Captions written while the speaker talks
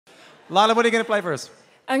Laila, what are you going to play for us?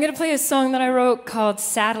 I'm going to play a song that I wrote called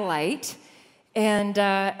Satellite. And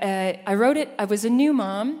I wrote it, I was a new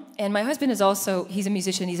mom, and my husband is also, he's a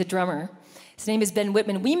musician, he's a drummer. His name is Ben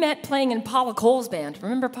Whitman. We met playing in Paula Cole's band.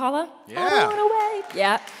 Remember Paula? Yeah. Away.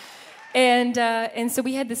 Yeah. And so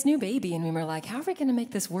we had this new baby, and we were like, how are we going to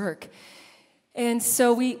make this work? And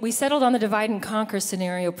so we settled on the divide and conquer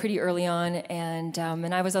scenario pretty early on, and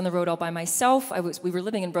I was on the road all by myself. We were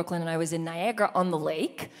living in Brooklyn, and I was in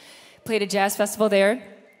Niagara-on-the-Lake, played a jazz festival there,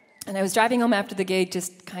 and I was driving home after the gig,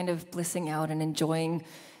 just kind of blissing out and enjoying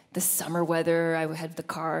the summer weather. I had the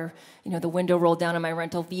car, the window rolled down in my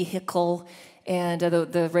rental vehicle, and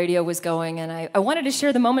the radio was going, and I wanted to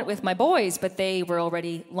share the moment with my boys, but they were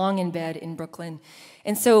already long in bed in Brooklyn.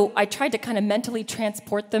 And so I tried to kind of mentally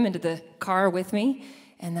transport them into the car with me,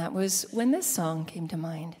 and that was when this song came to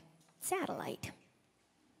mind, Satellite.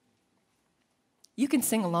 You can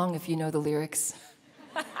sing along if you know the lyrics.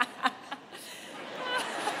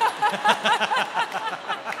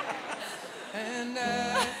 And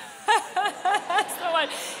That's the one.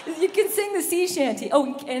 You can sing the sea shanty.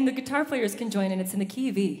 Oh, and the guitar players can join in. It's in the key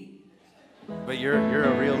of E. But you're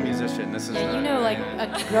a real musician. This is. Yeah, you know like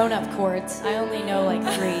grown-up chords. I only know like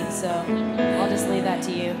 3, so I'll just leave that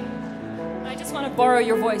to you. I just want to borrow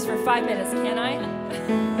your voice for 5 minutes, can I?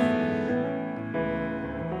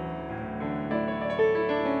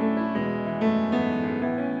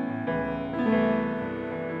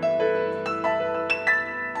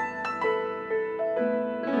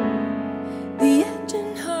 The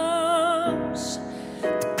engine hums, the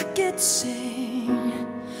crickets sing,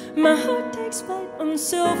 my heart takes flight on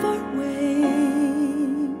silver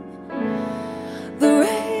wing. The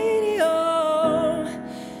radio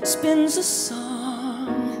spins a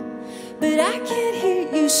song, but I can't hear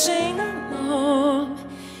you sing along.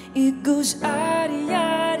 It goes yaddy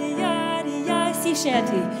yaddy yaddy yaddy, sea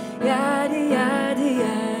shanty, yaddy yaddy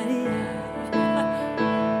yaddy yaddy.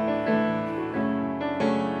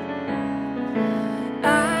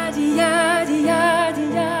 Yaddy yaddy yaddy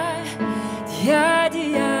yaddy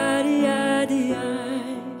yaddy yaddy yaddy.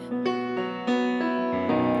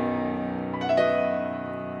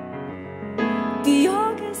 The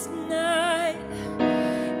August night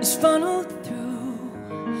is funneled through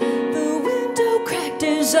the window cracked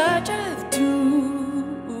as I drive through.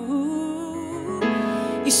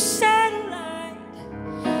 Your satellite,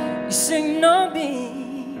 your signal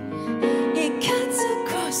beam, it cuts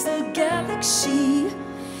across the galaxy.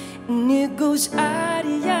 And it goes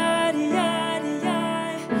yaddy yaddy yaddy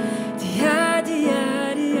yaddy yaddy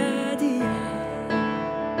yaddy yaddy yaddy.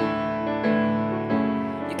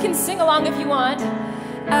 You can sing along if you want.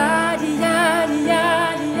 Yaddy yaddy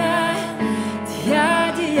yaddy yaddy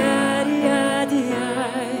yaddy yaddy yaddy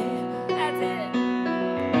yaddy. That's it.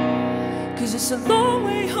 'Cause it's a long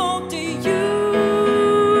way home to you.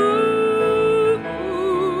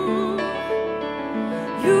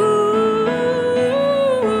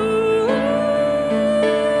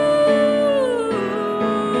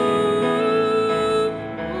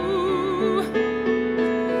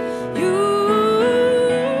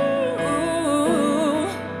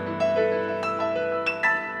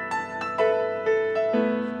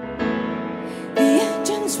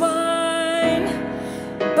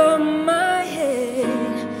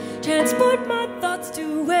 Transport my thoughts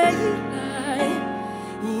to where you lie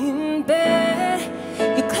in bed.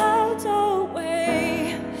 Your clouds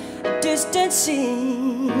away, a distant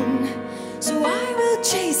scene. So I will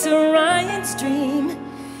chase Orion's dream,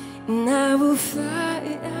 and I will fly.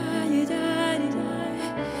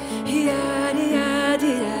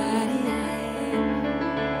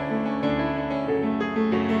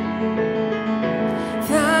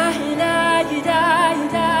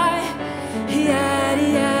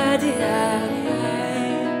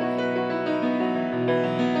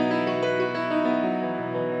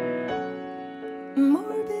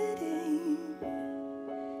 Orbiting,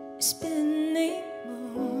 spinning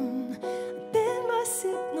moon, bend my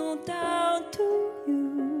signal down to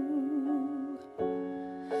you.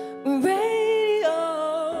 Radio,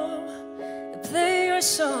 play your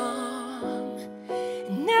song,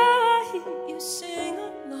 and now I hear you sing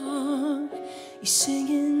along. You're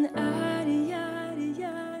singing yaddy yaddy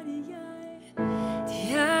yaddy yaddy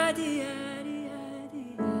yaddy yaddy.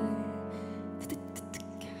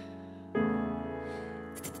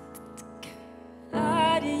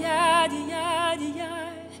 Yaddy yaddy yaddy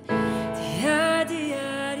yaddy yaddy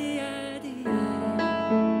yaddy yaddy.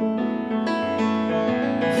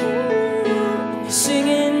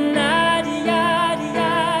 Singing yaddy yaddy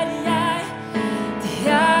yaddy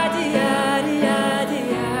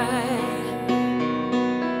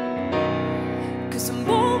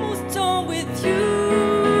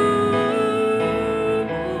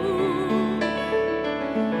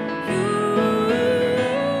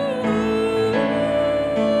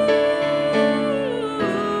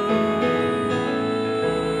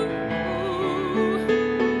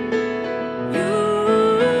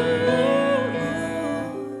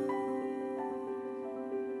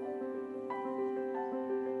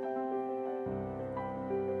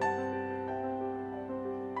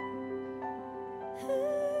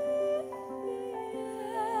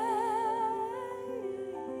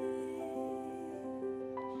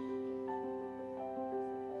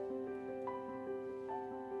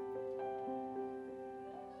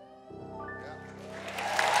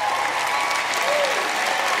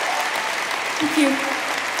Thank you.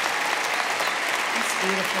 That's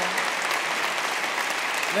beautiful.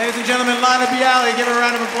 Ladies and gentlemen, Laila Biali, give her a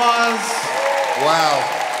round of applause. Wow.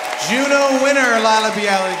 Juno winner, Laila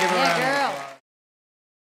Biali, give her a round of applause.